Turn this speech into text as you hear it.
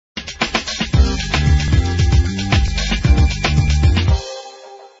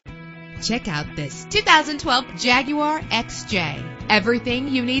Check out this 2012 Jaguar XJ. Everything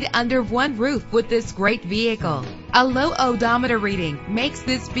you need under one roof with this great vehicle. A low odometer reading makes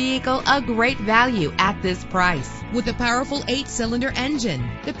this vehicle a great value at this price. With a powerful 8-cylinder engine,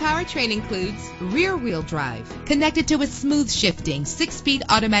 the powertrain includes rear-wheel drive, connected to a smooth shifting 6-speed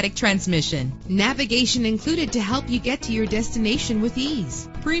automatic transmission. Navigation included to help you get to your destination with ease.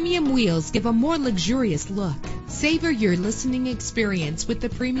 Premium wheels give a more luxurious look. Savor your listening experience with the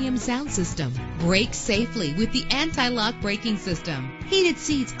premium sound system. Brake safely with the anti-lock braking system. Heated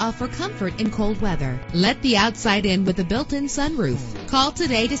seats offer comfort in cold weather. Let the outside in with a built-in sunroof. Call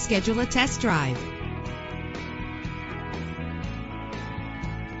today to schedule a test drive.